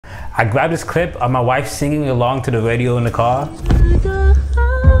I grabbed this clip of my wife singing along to the radio in the car.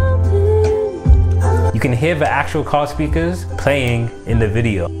 You can hear the actual car speakers playing in the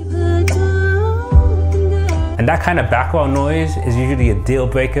video. And that kind of background noise is usually a deal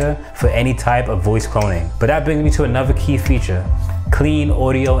breaker for any type of voice cloning. But that brings me to another key feature, clean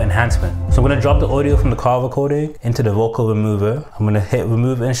audio enhancement. So I'm gonna drop the audio from the car recording into the vocal remover. I'm gonna hit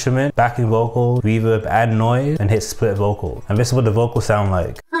remove instrument, backing vocal, reverb, add noise, and hit split vocal. And this is what the vocals sound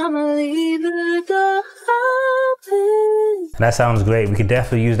like. And that sounds great. We could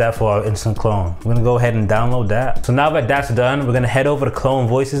definitely use that for our instant clone. We're gonna go ahead and download that. So now that that's done, we're gonna head over to Clone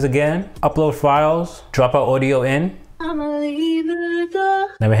Voices again, upload files, drop our audio in.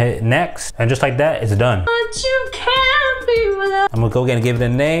 Then we hit next, and just like that, it's done. I'm gonna go again and give it a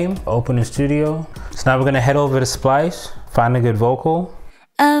name, open in studio. So now we're gonna head over to Splice, find a good vocal.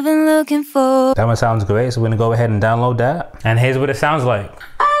 I've been looking for. That one sounds great, so we're gonna go ahead and download that. And here's what it sounds like.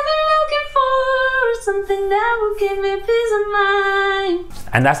 Something that will give me peace of mind.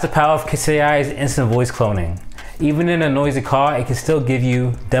 And that's the power of Kiss AI's instant voice cloning. Even in a noisy car, it can still give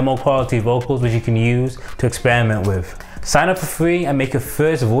you demo quality vocals which you can use to experiment with. Sign up for free and make your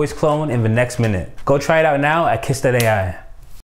first voice clone in the next minute. Go try it out now at Kiss.ai.